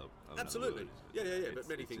by another Absolutely. Word, yeah, but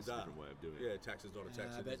many things are. It's a different way of doing it. Yeah, tax is not a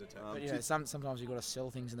tax, it is a tax. But sometimes you've got to sell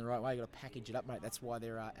things in the right way. You've got to package it up, mate. That's why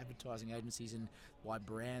there are advertising agencies and why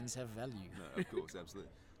brands have value. No, of course,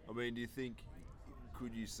 absolutely. I mean, do you think,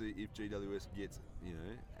 could you see if GWS gets,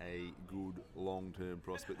 a good long-term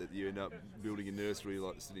prospect that you end up building a nursery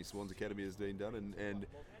like the Sydney Swans Academy has been done, and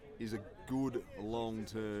is a good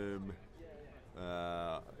long-term,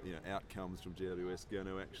 outcomes from GWS going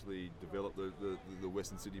to actually develop the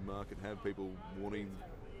Western Sydney market, have people wanting,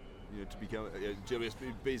 to become GWS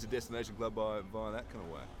be as a destination club via that kind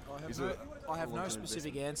of way? I have no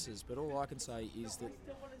specific answers, but all I can say is that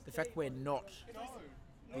the fact we're not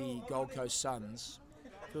the Gold Coast Suns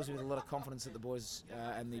fills me with a lot of confidence that the boys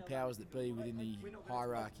and the powers that be within the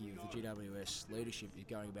hierarchy of the GWS leadership is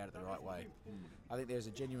going about it the right way. I think there's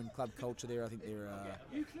a genuine club culture there. I think there are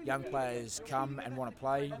young players come and want to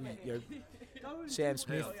play. Sam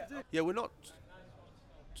Smith. Yeah, we're not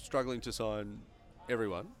struggling to sign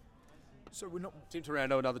everyone. So we're not. Tim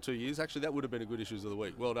Taranto, another 2 years. Actually, that would have been a good Issues of the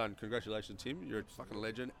Week. Well done. Congratulations, Tim. You're a fucking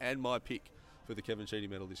legend. And my pick for the Kevin Sheedy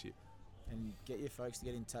medal this year. And get your folks to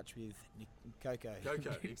get in touch with Nick Coco.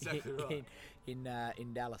 Coco, exactly right.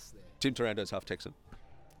 in Dallas there. Tim Taranto's half Texan.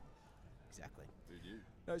 Exactly.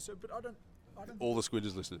 No, so but I don't. All the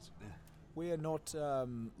Squidgers listeners. We are not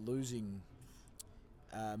losing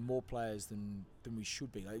more players than we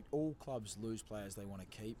should be. Like, all clubs lose players they want to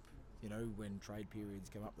keep. You know, when trade periods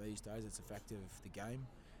come up these days, it's a fact of the game.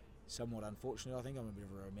 Somewhat unfortunate, I think. I'm a bit of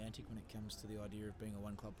a romantic when it comes to the idea of being a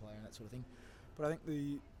one-club player and that sort of thing. But I think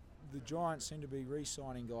the Giants seem to be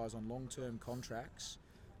re-signing guys on long-term contracts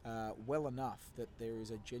well enough that there is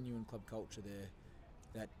a genuine club culture there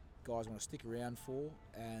that guys want to stick around for,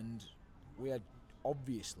 and we are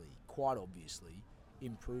quite obviously,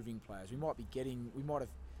 improving players. We might have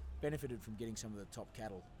benefited from getting some of the top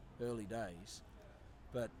cattle early days,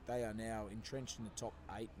 but they are now entrenched in the top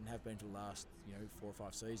 8 and have been for the last 4 or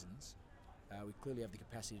 5 seasons. We clearly have the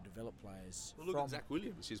capacity to develop players. Well, look at Zach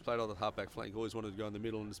Williams. He's played on the halfback flank. Always wanted to go in the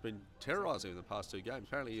middle and has been terrorising in the past 2 games.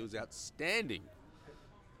 Apparently, he was outstanding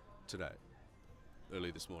today,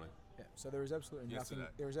 early this morning. Yeah, so there is absolutely nothing.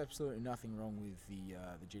 Yesterday. There is absolutely nothing wrong with the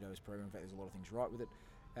Judos program. In fact, there's a lot of things right with it,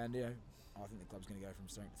 and I think the club's going to go from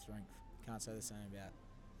strength to strength. Can't say the same about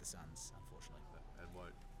the Suns, unfortunately. And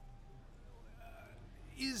won't.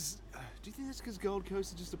 Do you think that's because Gold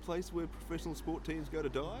Coast is just a place where professional sport teams go to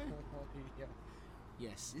die?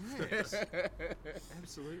 Yes. Yes.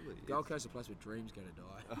 Absolutely. Gold Coast is a place where dreams go to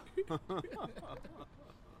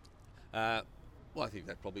die. Well, I think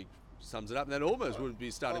that probably sums it up. And that almost would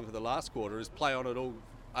be starting for the last quarter is play on at all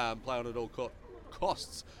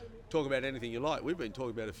costs. Talk about anything you like. We've been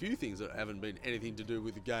talking about a few things that haven't been anything to do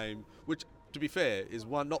with the game, which, to be fair, is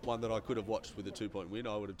not one that I could have watched with a 2-point win.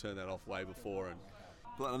 I would have turned that off way before. And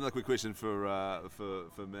another quick question for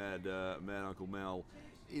Mad Uncle Mal.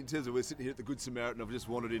 In terms of we're sitting here at the Good Samaritan, I've just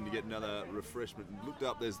wandered in to get another refreshment and looked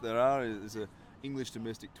up. There's a English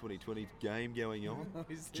domestic 2020 game going on.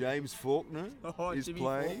 James Faulkner is Jimmy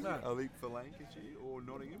playing. Faulkner. I think for Lancashire or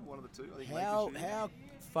Nottingham, one of the two. I think How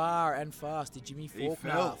far and fast did Jimmy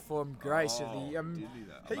Faulkner fell. from grace of the? Didn't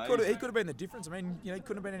he, though? He could have been the difference. I mean, he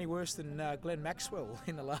couldn't have been any worse than Glenn Maxwell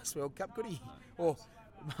in the last World Cup, could he? Or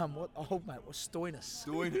Stoinis.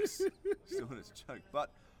 Stoinis joke, but.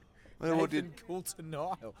 Nathan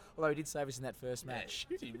Coulter-Nile. Although he did save us in that first match.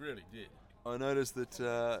 he really did. I noticed that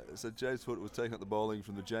so James Faulkner was taking up the bowling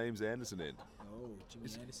from the James Anderson end. Oh, Jimmy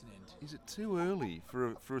Anderson end. Is it too early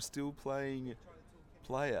for a still playing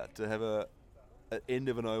player to have an end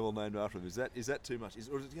of an oval named after him? Is that too much?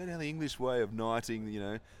 Or does it go down the English way of knighting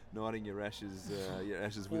your ashes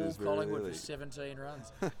with us very Collingwood early? for 17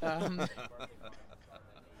 runs.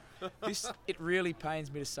 It really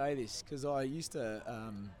pains me to say this because I used to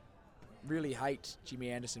really hate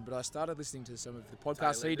Jimmy Anderson, but I started listening to some of the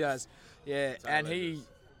podcasts he does. Yeah, and he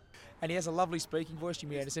has a lovely speaking voice,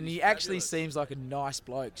 Jimmy Anderson. He actually seems like a nice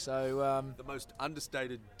bloke. So the most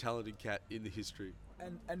understated, talented cat in the history.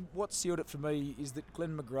 And what sealed it for me is that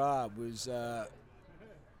Glenn McGrath was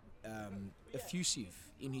effusive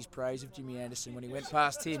in his praise of Jimmy Anderson when he went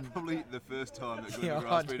past him. Probably the first time that Glenn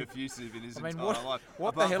McGrath's been effusive in his entire life.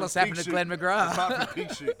 What the hell has happened to Glenn McGrath? Apart from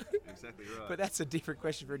Pig Shoot. Exactly right. But that's a different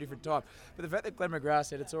question for a different time. But the fact that Glenn McGrath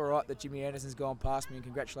said it's all right that Jimmy Anderson's gone past me and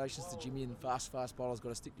congratulations to Jimmy and fast bowler's got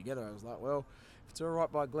to stick together, I was like, well, if it's all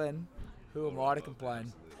right by Glenn, who am I to complain?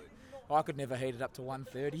 Absolutely. I could never heat it up to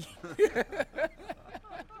 130.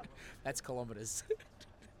 That's kilometres.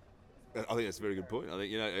 I think that's a very good point. I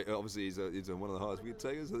think obviously he's one of the highest wicket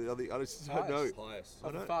takers. I just don't know. Highest.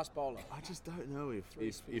 Like a fast bowler. I just don't know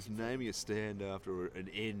if naming a stand after an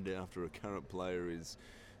end after a current player is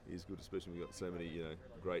good, especially when we've got so many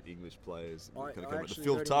great English players. I Kind of come at the actually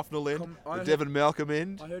Phil heard him Tufnell end, the Devon Malcolm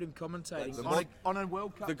end, I heard him commentating The on a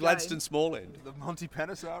World Cup The game. Gladstone Small end. the Monty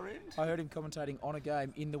Panesar end. I heard him commentating on a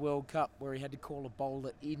game in the World Cup where he had to call a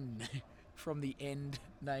bowler in from the end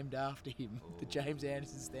named after him, the James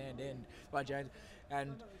Anderson stand end by James.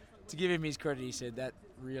 And to give him his credit, he said that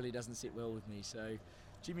really doesn't sit well with me. So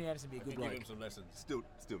Jimmy Anderson be a good bloke. Give him some lessons. Still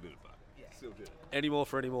did it, mate. Still did it. Any more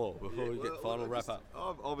for any more before we get final wrap up.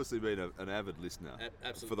 I've obviously been an avid listener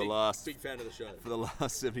Absolutely. for the last big fan of the show. for the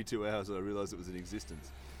last 72 hours. I realised it was in existence.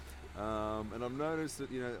 And I've noticed that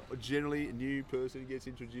generally a new person gets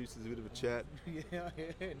introduced. There's a bit of a chat.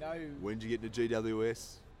 No. When did you get into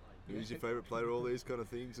GWS? Who's your favourite player? All these kind of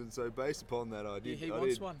things. And so based upon that, He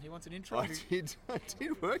wants one. He wants an intro. I did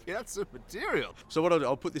work out some material. So what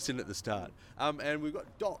I'll put this in at the start. And we've got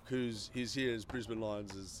Doc, he's here as Brisbane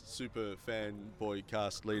Lions' super fanboy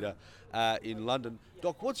cast leader in London.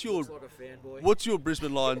 Doc, what's your Looks like a fanboy. what's your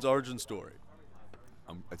Brisbane Lions origin story?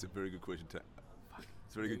 That's a very good question.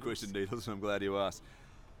 It's a very good question, Needles, and I'm glad you asked.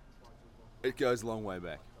 It goes a long way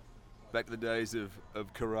back. Back to the days of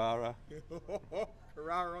Carrara.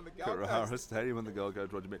 Carrara on the Gold Carrara Stadium on the Gold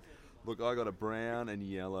Coast, Roger Mitt. Look, I got a brown and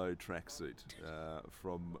yellow tracksuit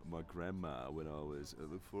from my grandma when I was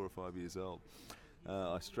 4 or 5 years old.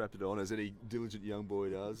 I strapped it on as any diligent young boy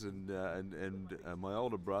does, and my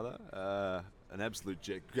older brother, an absolute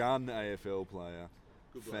jet, gun AFL player,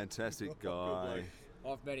 fantastic guy.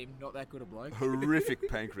 I've met him, not that good a bloke. Horrific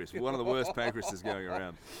pancreas, one of the worst pancreases going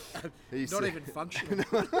around. Not even functional.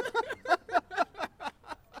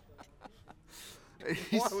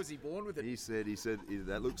 Why was he born with it? He said,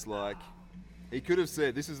 that looks like... He could have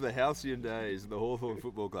said, this is the halcyon days of the Hawthorn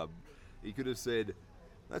Football Club. He could have said,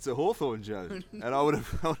 that's a Hawthorn joke. And I would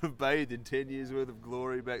have bathed in 10 years' worth of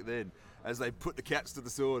glory back then as they put the Cats to the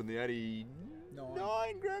sword in the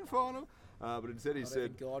 89 grand final. But instead he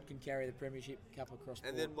said... God can carry the Premiership Cup across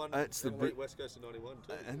And then one That's the West Coast of 91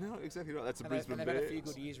 too. no, exactly right. That's the and Brisbane they've had a Bears. few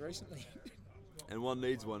good years recently. And one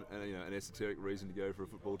needs one, an esoteric reason to go for a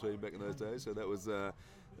football team back in those days. So that was how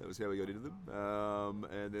we got into them.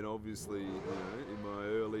 And then obviously, in my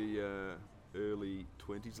early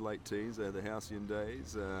 20s, late teens, they had the halcyon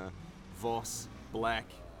days. Voss, Black,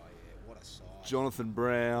 What a side. Jonathan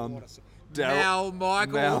Brown, What a side. Darryl- Mal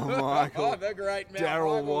Michael. Mal Michael, The great Mal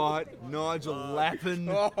Daryl Michael. White, Nigel Lappin,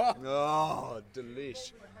 oh,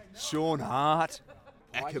 delish, Sean Hart,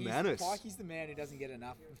 Ackermanis. Pikey's the man who doesn't get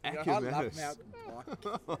enough. I love Ackermanis. Malcolm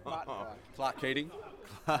Pike. Martin Pike. Clark Keating.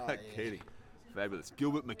 Clark Keating. Fabulous.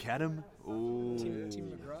 Gilbert McAdam. Ooh.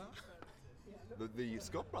 Tim McGrath. The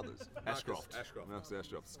Scott brothers. Ashcroft. Marcus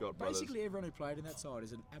Ashcroft. Scott brothers. Basically, everyone who played in that side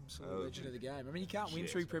is an absolute legend of the game. I mean, you can't win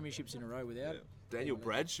Yes. 3 premierships in a row without it. Daniel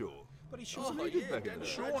Bradshaw. But he Oh, Sean, yeah, back in the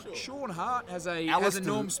day. Sean Hart has a Alistair-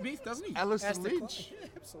 Norm Smith, doesn't he? Alistair As the Lynch. club. Yeah,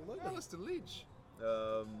 absolutely. Alistair Lynch.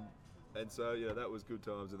 And so, that was good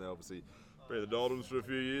times. And they obviously been the Doldrums for a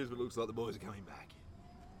few years, but it looks like the boys are coming back.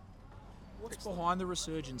 What's behind the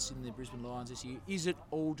resurgence in the Brisbane Lions this year? Is it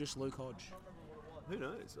all just Luke Hodge? Who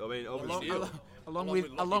knows? I mean, Along, obviously. along with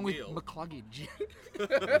with Lachie Neale. McCluggage.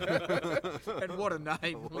 And what a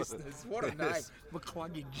name, listeners. What a name.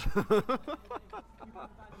 McCluggage.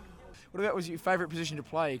 What about was your favourite position to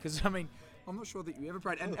play? Because, I mean, I'm not sure that you ever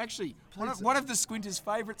played. And actually, one of the Squinters'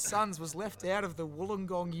 favourite sons was left out of the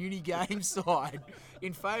Wollongong Uni game side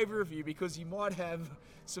in favour of you because you might have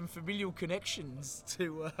some familial connections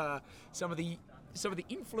to some of the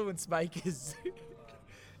influence makers.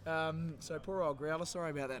 So poor old Growler,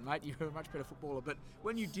 sorry about that, mate. You were a much better footballer. But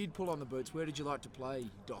when you did pull on the boots, where did you like to play,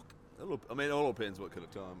 Doc? I mean, it all depends what kind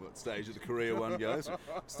of time, what stage of the career one goes.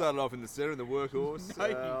 Started off in the centre in the workhorse. No,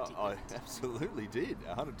 you didn't. I absolutely did,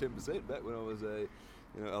 110% back when I was a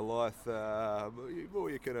lithe, more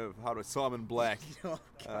you kind of hard with Simon Black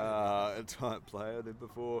type player. Then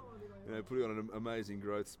before, putting on an amazing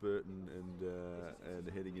growth spurt and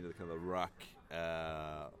heading into the kind of ruck,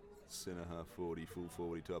 centre half 40, full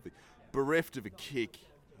 40 type thing. Bereft of a kick.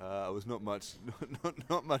 Was not much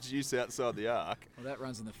use outside the arc. Well, that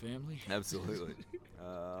runs in the family. Absolutely.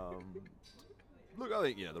 Look, I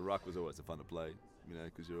think the ruck was always a fun to play,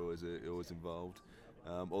 because you're always involved.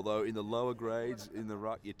 Although in the lower grades in the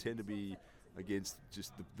ruck, you tend to be against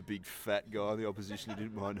just the big fat guy in the opposition who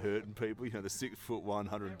didn't mind hurting people. The 6'1",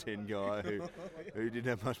 110 guy who didn't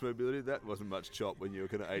have much mobility. That wasn't much chop when you were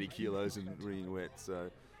kind of 80 kilos and wringing wet. So,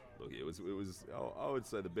 look, it was. I would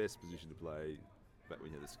say the best position to play back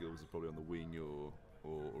when you had the skills is probably on the wing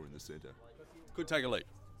or in the centre. Could take a leap.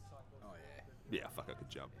 Oh, yeah. Yeah, fuck, I could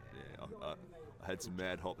jump. Yeah, I had some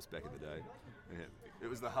mad hops back in the day. Yeah. It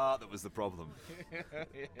was the heart that was the problem.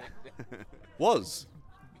 Was.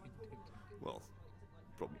 Well,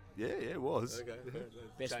 problem. Yeah, it was.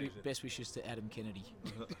 Okay. Best wishes to Adam Kennedy.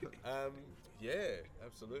 Yeah,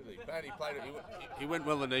 absolutely. But he played it. He went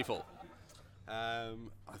well in Neefle.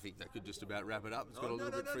 I think that could just about wrap it up. It's got a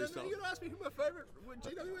little bit freestyle. You got to ask me who my favourite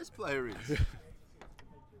GWS player is.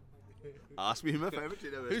 Ask me who my favourite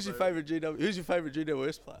GWS player Who's your favourite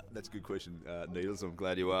GWS player? That's a good question, Needles. I'm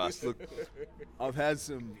glad you asked. Look, I've had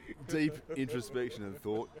some deep introspection and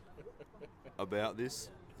thought about this.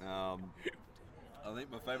 I think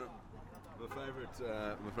my favourite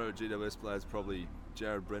GWS player is probably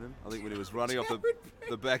Jared Brennan. I think when he was running off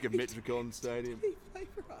the back of Metricon Stadium. Did he play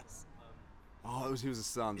for us? Oh, he was a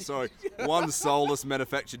son. Sorry. One soulless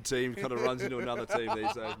manufactured team kind of runs into another team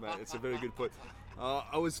these days, mate. It's a very good point.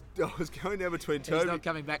 I was going down between He's not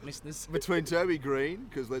coming back, listeners. Toby Green,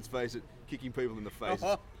 because let's face it, kicking people in the face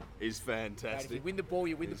is fantastic. If you win the ball,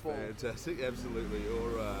 you win the ball. Fantastic, absolutely.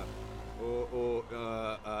 Or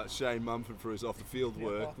Shane Mumford for his off-the-field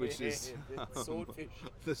work, which is Swordfish.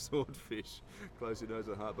 the swordfish, close to nose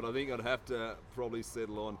and heart. But I think I'd have to probably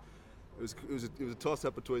settle on. It was a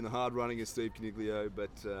toss-up between the hard-running and Steve Caniglio,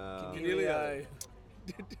 but Caniglio.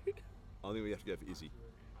 I think we have to go for Izzy.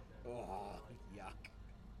 Oh, yuck.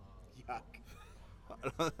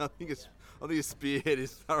 I think his spearhead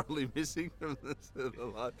is thoroughly missing from the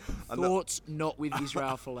line. Thoughts not with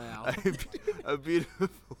Israel Folau. a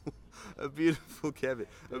beautiful caveat,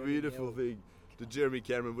 a beautiful thing to Jeremy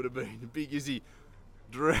Cameron would have been Big Izzy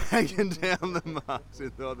dragging down the marks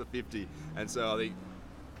in the 50, and so I think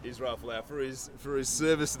Israel Folau for his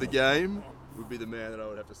service to the game would be the man that I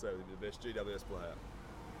would have to say would be the best GWS player.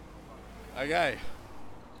 Okay.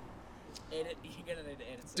 Edit. You're going to need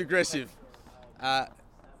to edit. Digressive. I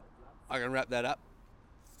can wrap that up.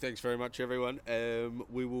 Thanks very much, everyone.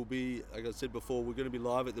 We will be, like I said before, we're going to be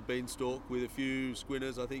live at the Beanstalk with a few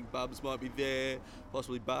squinners. I think Bubs might be there,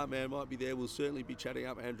 possibly Barman might be there. We'll certainly be chatting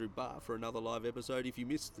up Andrew Barr for another live episode. If you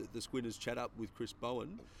missed the squinners chat up with Chris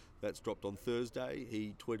Bowen, that's dropped on Thursday.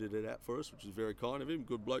 He tweeted it out for us, which is very kind of him.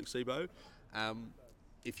 Good bloke, Sibo.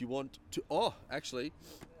 If you want to,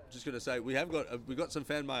 just going to say we got some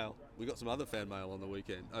fan mail. We got some other fan mail on the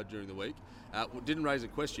weekend during the week. Didn't raise a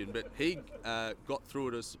question, but he got through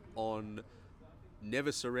at us on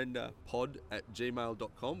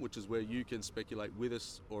neversurrenderpod@gmail.com, which is where you can speculate with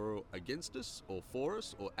us or against us or for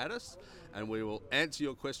us or at us, and we will answer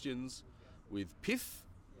your questions with pith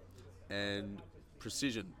and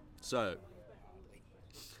precision. So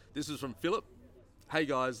this is from Philip. Hey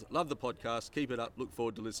guys, love the podcast. Keep it up. Look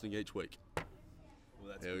forward to listening each week.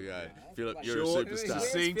 There we go. Philip, you're a superstar.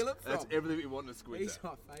 Succinct. That's everything we want in a squid. He's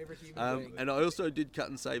my favourite human being. And I also did cut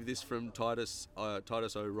and save this from Titus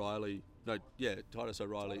O'Reilly. Titus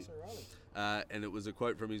O'Reilly. And it was a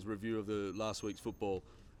quote from his review of the last week's football.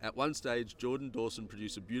 At one stage, Jordan Dawson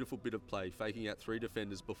produced a beautiful bit of play, faking out 3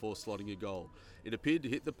 defenders before slotting a goal. It appeared to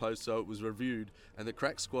hit the post, so it was reviewed, and the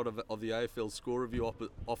crack squad of the AFL score review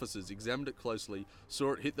officers examined it closely,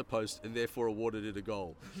 saw it hit the post, and therefore awarded it a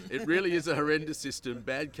goal. It really is a horrendous system,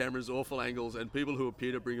 bad cameras, awful angles, and people who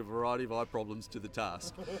appear to bring a variety of eye problems to the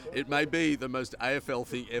task. It may be the most AFL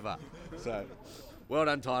thing ever. So, well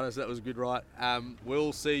done, Titus. That was a good right.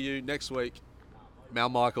 We'll see you next week. Mal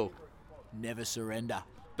Michael. Never surrender.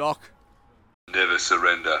 Doc. Never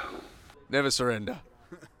surrender. Never surrender.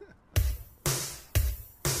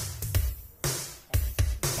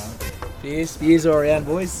 Beers all around,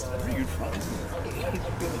 boys. Pretty good fun.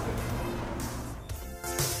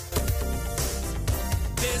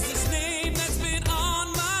 There's this name that's been on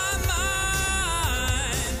my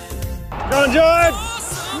mind. Go on, George!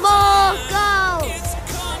 More goals! It's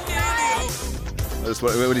Cornelio. That's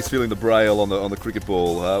when he's feeling the braille on the cricket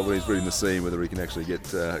ball, when he's reading the scene, whether he can actually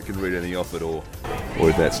can read anything off it, or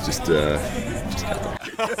if that's just. But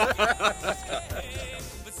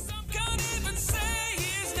some can't even say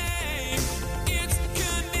his name. It's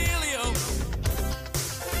Cornelio.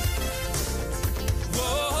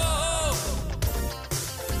 Whoa.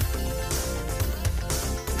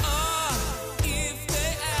 If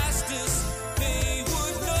they asked us, they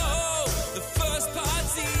would know. The first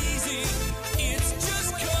part's easy. It's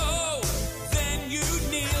just go. Then you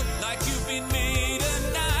kneel like you've been made a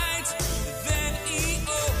knight. Then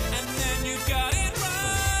EO, and then you got it right.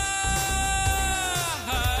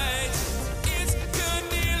 It's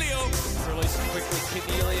Cornelio. Release it quickly,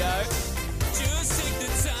 Cornelio. Just take the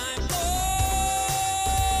time.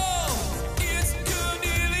 Oh, it's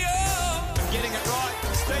Cornelio. Getting it right,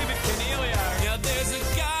 Stephen Cornelio. Now there's a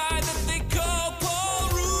guy that they call Paul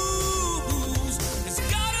Roos. He's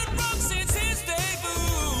got it wrong since his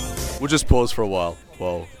debut. We'll just pause for a while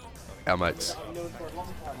our mates.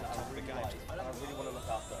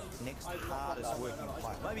 Next hardest working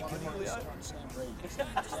player. Maybe Cornelio.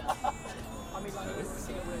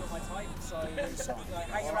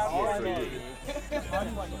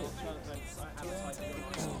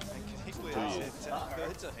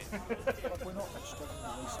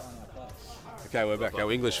 Okay, we're back.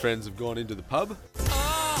 Our English friends have gone into the pub.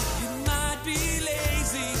 Oh, you might be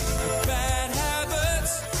lazy, bad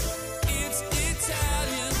habits. It's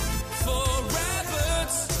Italian for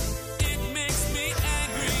rabbits. It makes me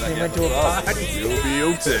angry. He went to a party. You'll be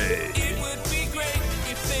guilty. It would be great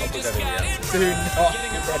if they just got it Do right. not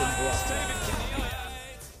get involved.